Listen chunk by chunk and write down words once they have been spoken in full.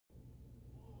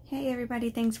Hey everybody,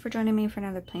 thanks for joining me for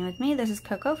another Plan With Me. This is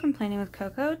Coco from Planning with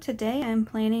Coco. Today I'm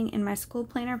planning in my school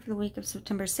planner for the week of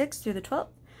September 6th through the 12th.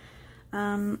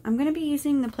 I'm going to be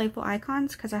using the Playful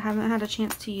Icons because I haven't had a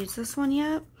chance to use this one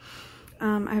yet.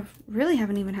 I really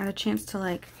haven't even had a chance to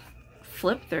like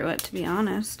flip through it, to be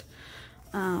honest.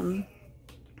 So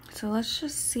let's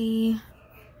just see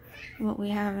what we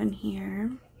have in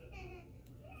here.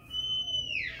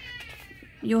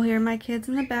 You'll hear my kids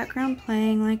in the background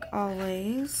playing like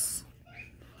always.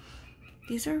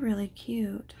 These are really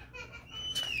cute.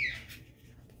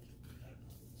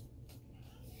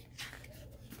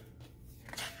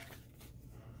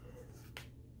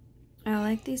 I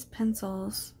like these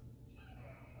pencils.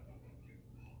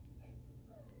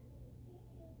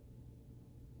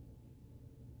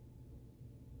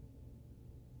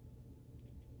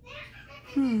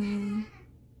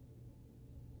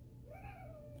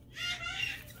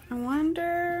 I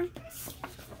wonder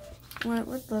what it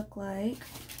would look like.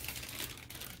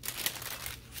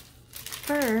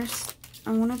 First,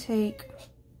 I want to take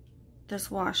this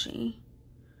washi.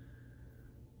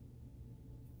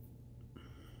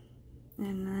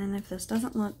 And then if this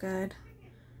doesn't look good,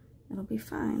 it'll be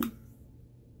fine.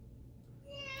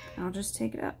 I'll just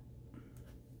take it up.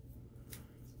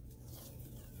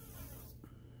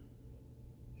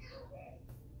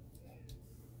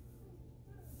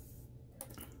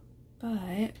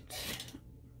 But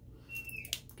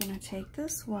I'm gonna take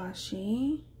this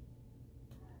washi,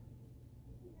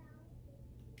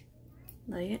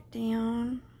 lay it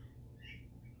down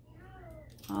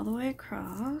all the way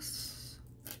across.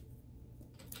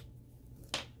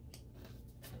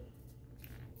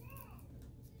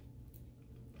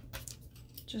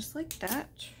 Just like that.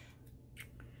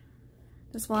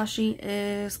 This washi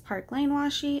is Park Lane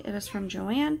washi. It is from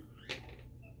Joanne.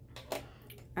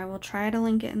 I will try to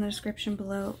link it in the description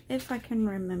below if I can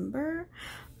remember.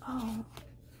 Oh,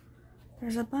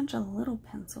 there's a bunch of little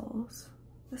pencils.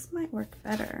 This might work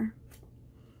better.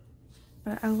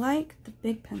 But I like the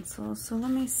big pencils, so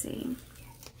let me see.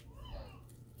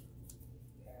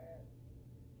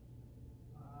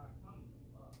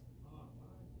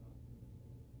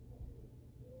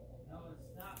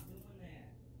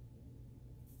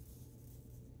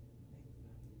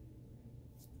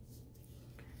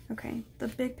 Okay, the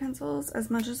big pencils, as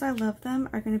much as I love them,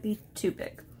 are going to be too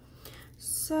big.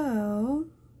 So,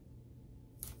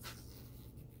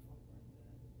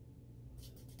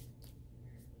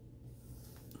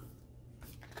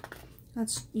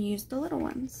 let's use the little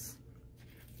ones.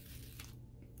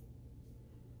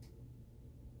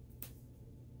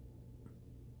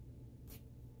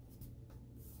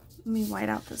 Let me white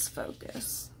out this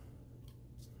focus.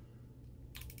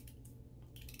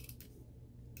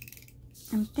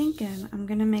 I'm thinking I'm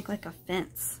gonna make like a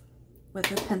fence with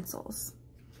the pencils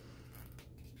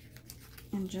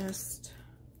and just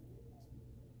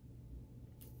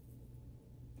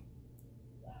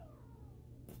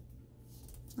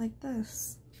like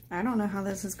this. I don't know how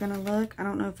this is gonna look. I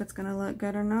don't know if it's gonna look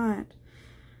good or not,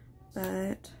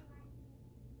 but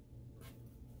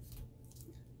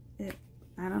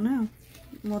I don't know.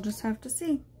 We'll just have to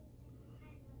see.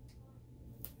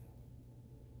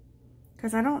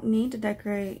 Because I don't need to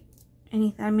decorate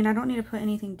anything. I mean, I don't need to put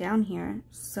anything down here.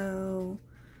 So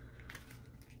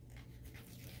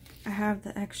I have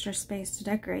the extra space to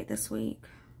decorate this week.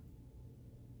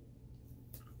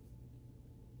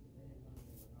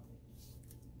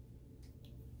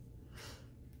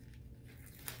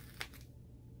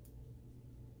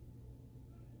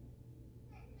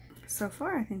 So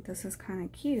far, I think this is kind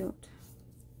of cute.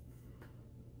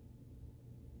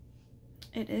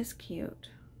 It is cute.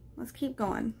 Let's keep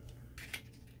going.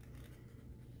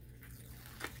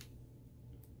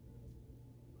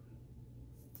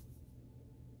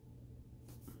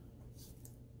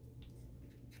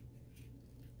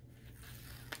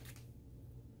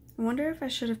 I wonder if I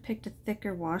should have picked a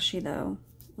thicker washi though,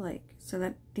 like so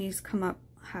that these come up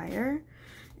higher,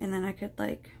 and then I could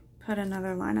like put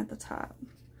another line at the top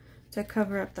to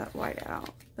cover up that white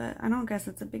out, but I don't guess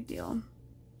it's a big deal.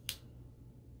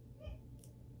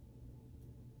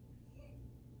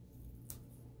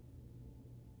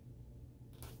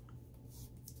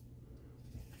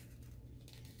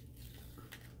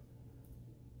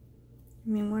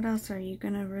 I mean, what else are you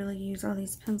gonna really use all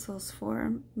these pencils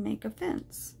for? Make a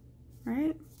fence,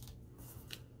 right?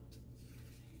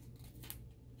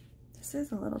 This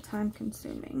is a little time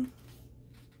consuming.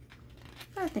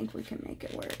 I think we can make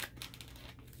it work.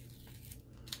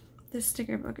 This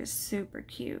sticker book is super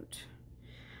cute.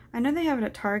 I know they have it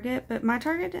at Target, but my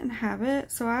Target didn't have it,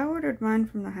 so I ordered mine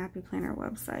from the Happy Planner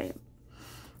website,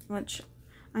 which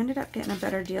I ended up getting a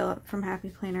better deal from Happy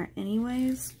Planner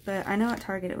anyways, but I know at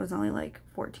Target it was only like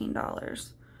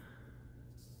 $14.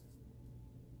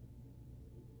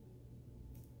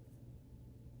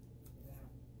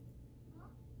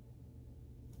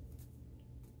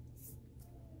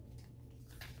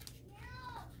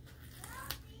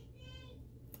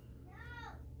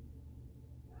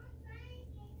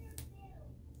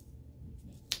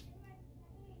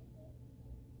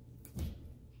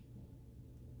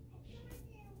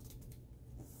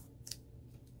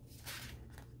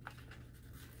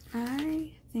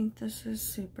 I think this is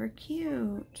super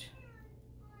cute.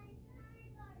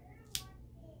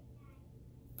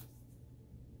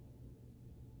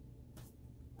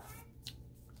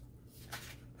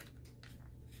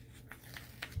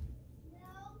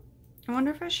 I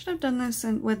wonder if I should have done this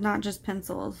with not just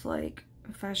pencils, like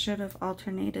if I should have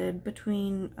alternated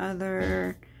between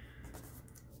other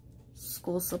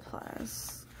school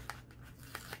supplies.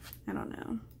 I don't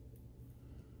know.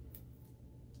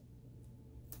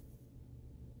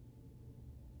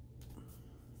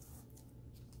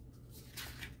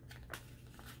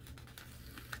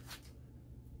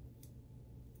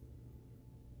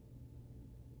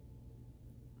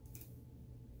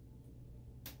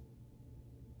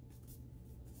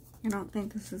 I don't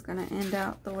think this is going to end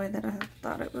out the way that I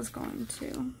thought it was going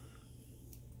to.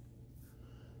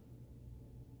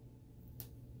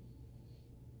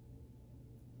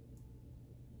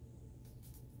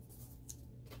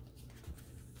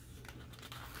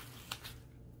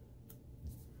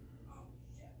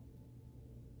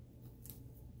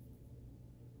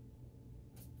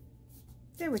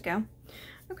 There we go.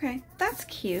 Okay, that's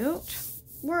cute.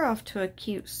 We're off to a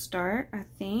cute start, I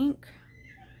think.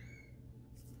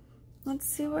 Let's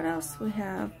see what else we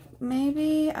have.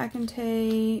 Maybe I can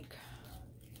take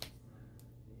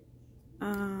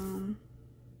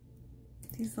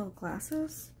these little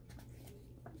glasses.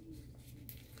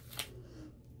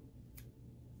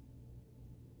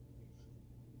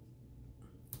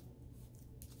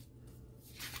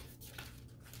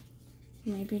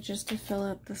 Maybe just to fill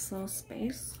up this little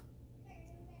space.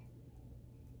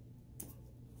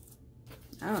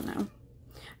 I don't know.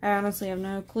 I honestly have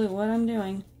no clue what I'm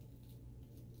doing.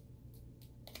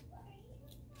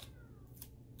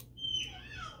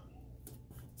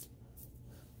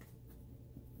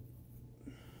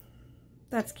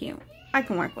 That's cute. I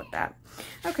can work with that.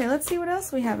 Okay, let's see what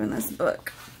else we have in this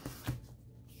book.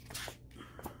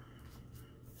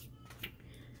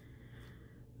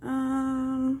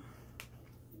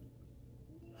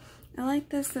 I like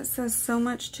this that says so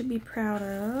much to be proud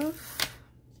of.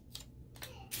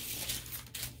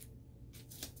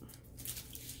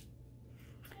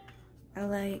 I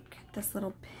like this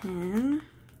little pen,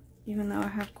 even though I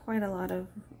have quite a lot of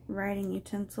writing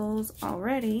utensils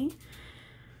already.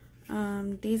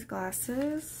 These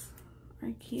glasses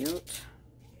are cute.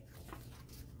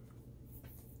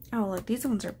 Oh, look, these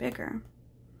ones are bigger.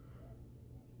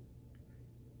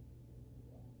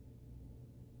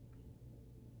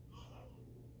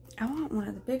 I want one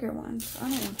of the bigger ones. I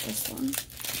don't want this one.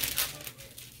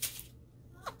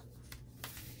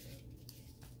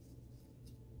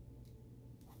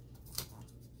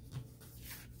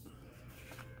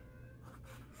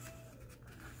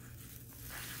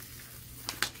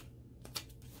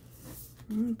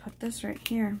 I'm gonna put this right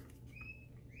here.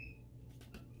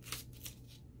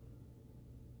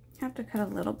 Have to cut a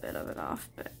little bit of it off,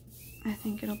 but I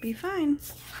think it'll be fine.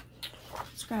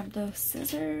 Let's grab those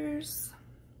scissors.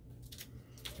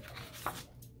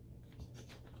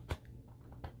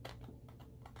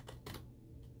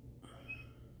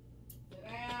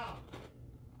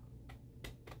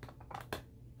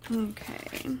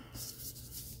 Okay.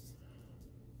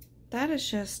 That is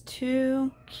just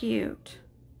too cute.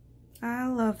 I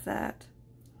love that.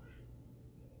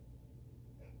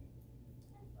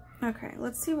 Okay,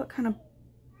 let's see what kind of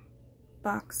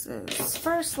boxes.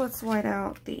 First, let's white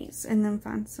out these and then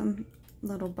find some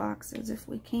little boxes if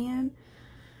we can.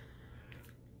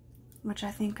 Which I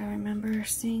think I remember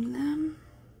seeing them.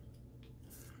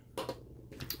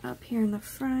 Up here in the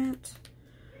front.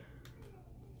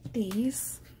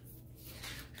 These.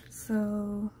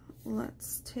 So,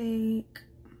 let's take...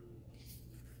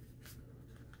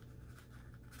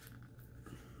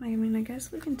 I mean, I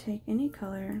guess we can take any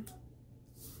color.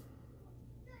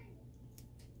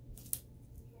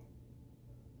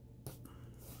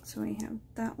 So we have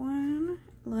that one.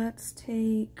 Let's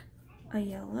take a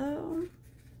yellow.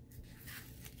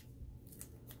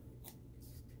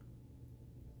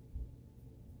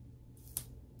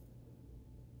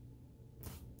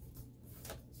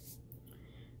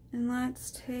 And let's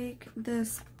take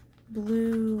this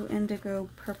blue, indigo,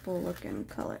 purple looking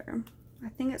color. I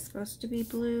think it's supposed to be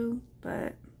blue,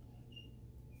 but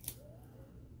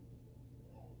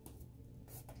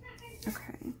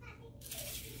okay.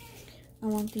 I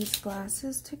want these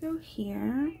glasses to go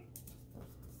here.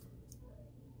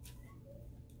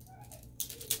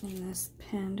 And this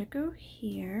pen to go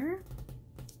here.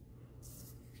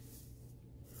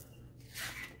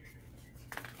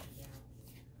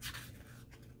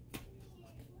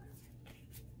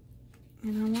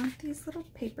 And I want these little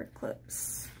paper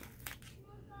clips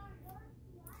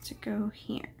to go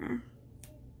here.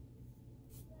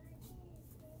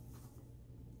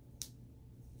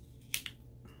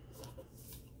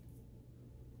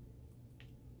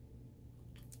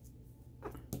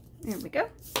 There we go.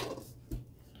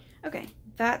 Okay,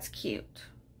 that's cute.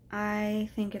 I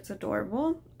think it's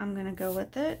adorable. I'm gonna go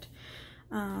with it.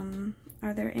 Are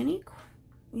there any?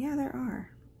 Yeah, there are.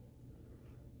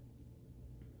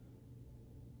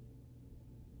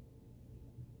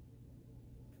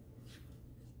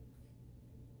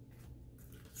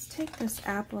 Let's take this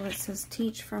apple that says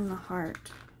Teach from the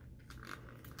Heart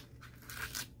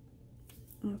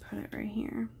and put it right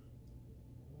here.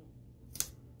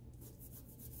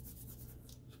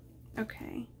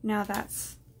 Okay, now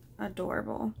that's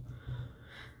adorable.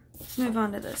 Let's move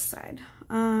on to this side.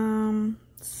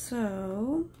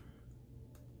 So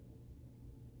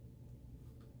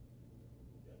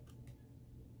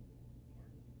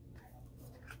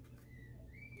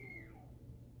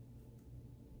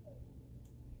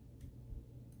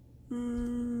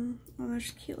oh,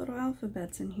 there's cute little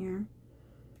alphabets in here.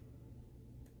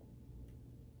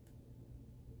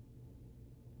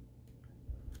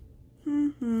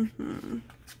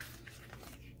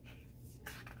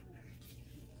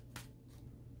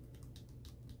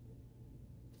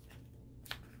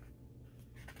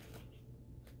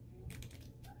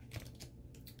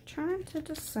 Trying to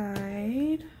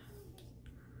decide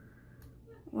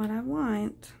what I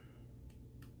want.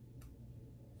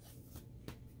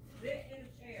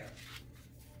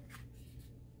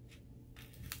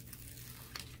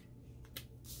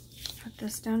 Put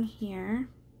this down here.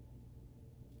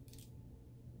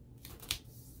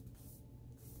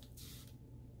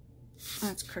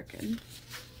 That's crooked.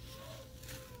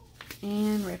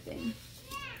 And ripping.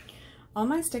 All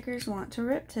my stickers want to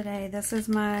rip today. This is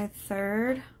my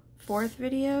fourth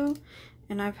video,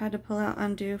 and I've had to pull out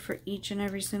undo for each and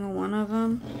every single one of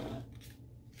them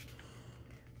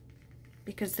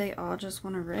because they all just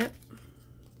want to rip.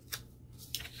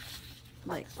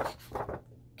 Like,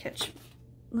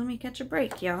 let me catch a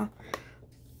break, y'all.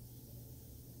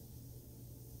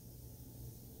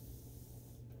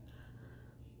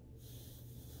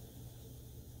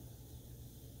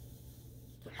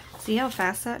 See how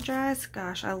fast that dries?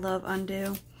 Gosh, I love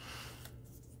undo.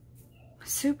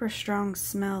 Super strong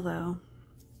smell though.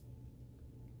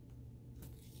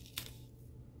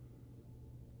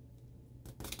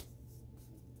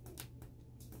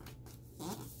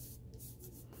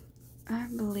 I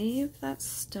believe that's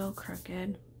still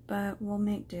crooked, but we'll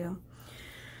make do.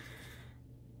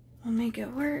 We'll make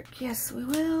it work. Yes, we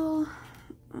will.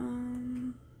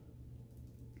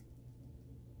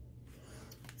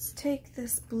 Let's take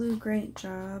this blue Great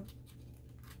Job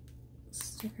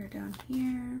sticker down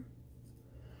here.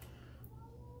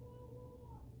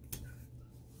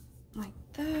 Like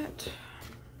that.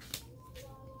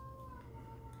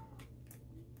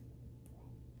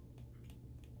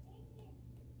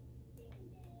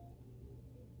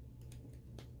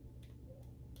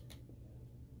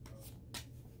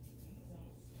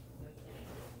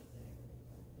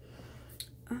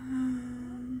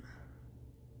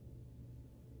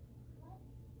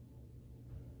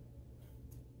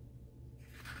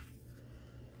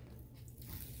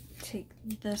 Take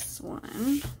this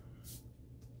one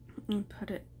and put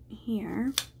it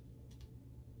here.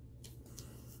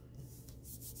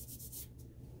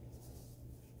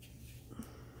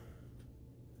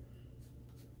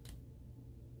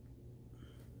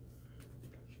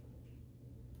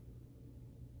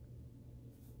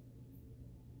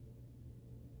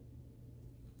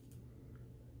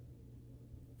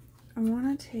 I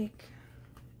want to take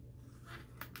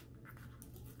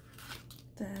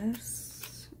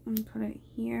this and put it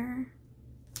here.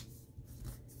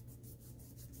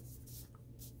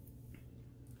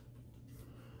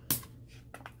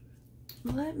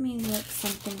 Let me look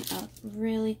something up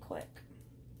really quick.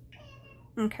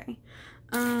 Okay.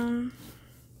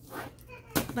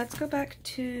 Let's go back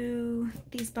to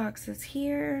these boxes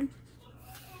here.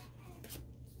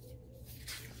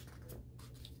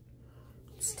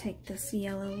 Let's take this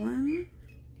yellow one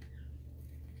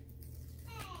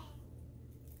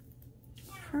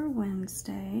for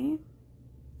Wednesday.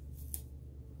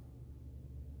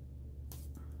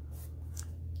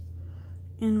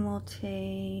 And we'll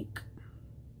take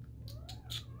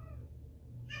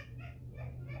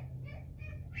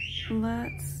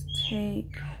let's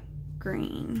take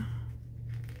green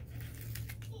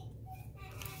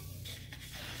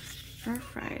for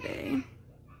Friday.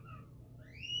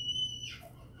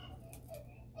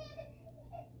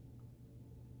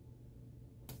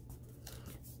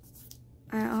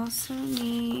 I also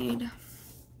need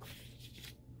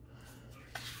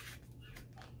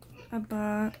a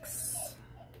box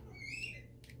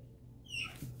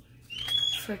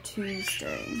for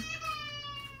Tuesday.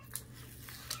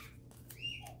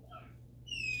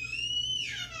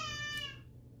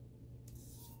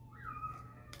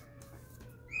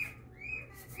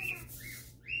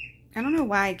 I don't know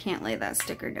why I can't lay that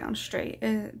sticker down straight.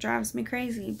 It drives me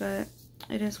crazy, but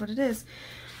it is what it is.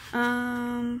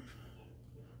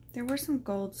 There were some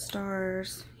gold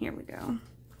stars. Here we go.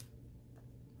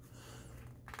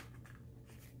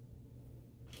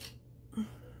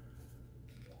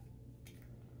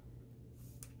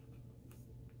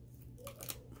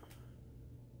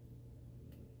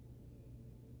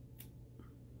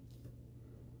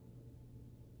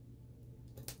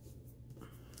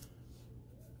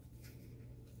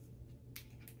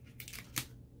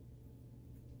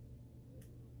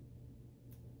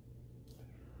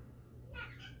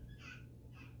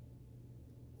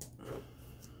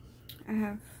 I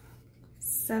have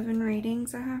 7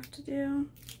 readings I have to do.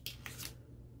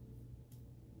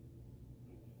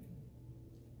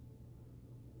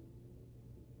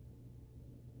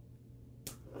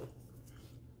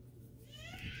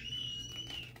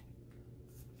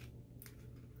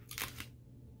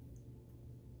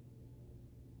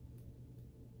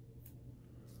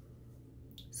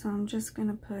 So I'm just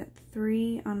gonna put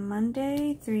 3 on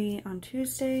Monday, 3 on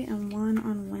Tuesday, and 1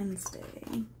 on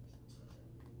Wednesday.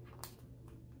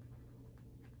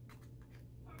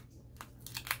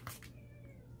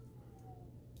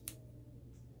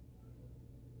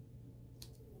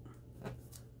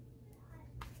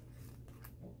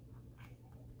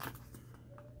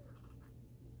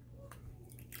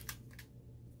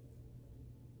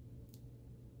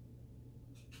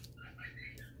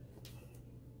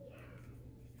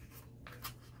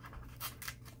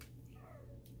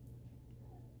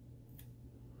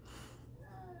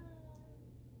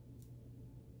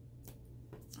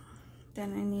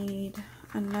 Then I need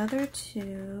another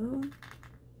 2.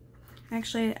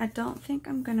 Actually, I don't think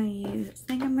I'm gonna use, I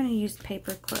think I'm gonna use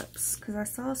paper clips because I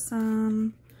saw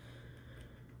some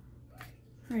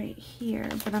right here,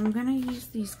 but I'm gonna use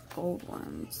these gold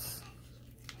ones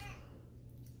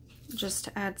just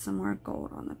to add some more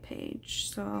gold on the page.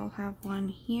 So I'll have one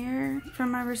here for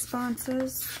my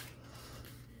responses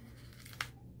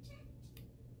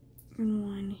and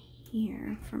one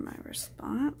here for my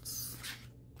response.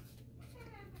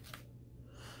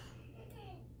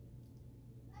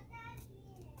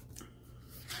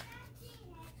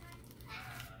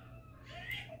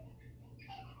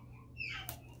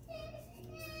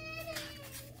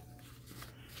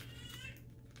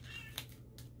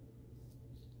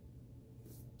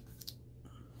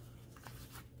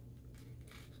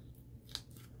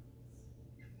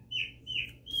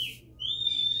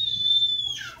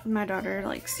 My daughter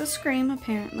likes to scream,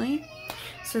 apparently.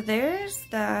 So there's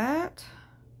that.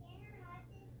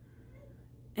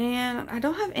 And I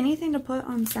don't have anything to put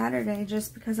on Saturday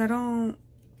just because I don't...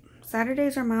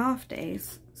 Saturdays are my off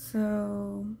days.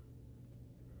 So...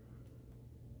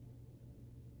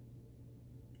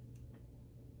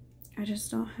 I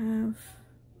just don't have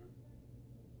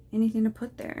anything to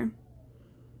put there.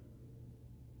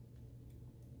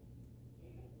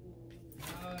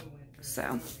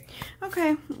 So,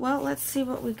 okay, well, let's see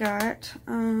what we got.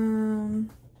 Let's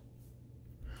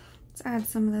add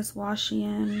some of this washi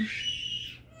in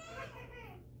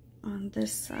on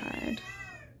this side.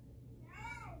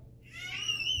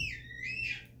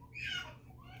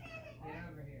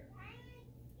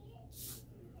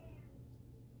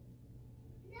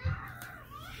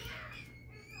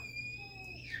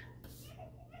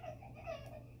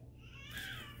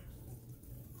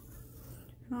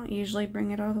 I don't usually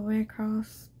bring it all the way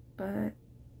across, but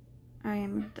I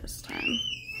am this time.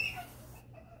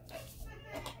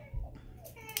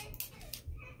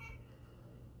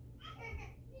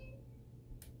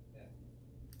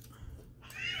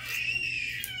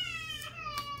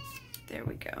 There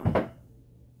we go.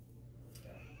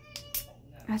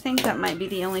 I think that might be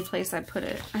the only place I put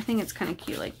it. I think it's kind of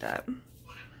cute like that.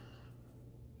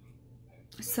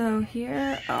 So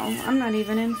here, oh, I'm not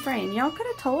even in frame. Y'all could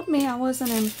have told me I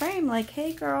wasn't in frame. Like,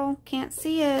 hey girl, can't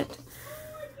see it.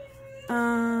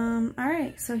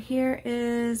 Alright, so here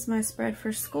is my spread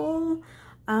for school.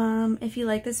 If you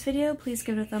like this video, please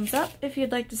give it a thumbs up. If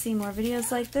you'd like to see more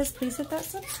videos like this, please hit that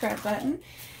subscribe button.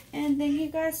 And thank you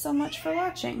guys so much for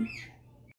watching.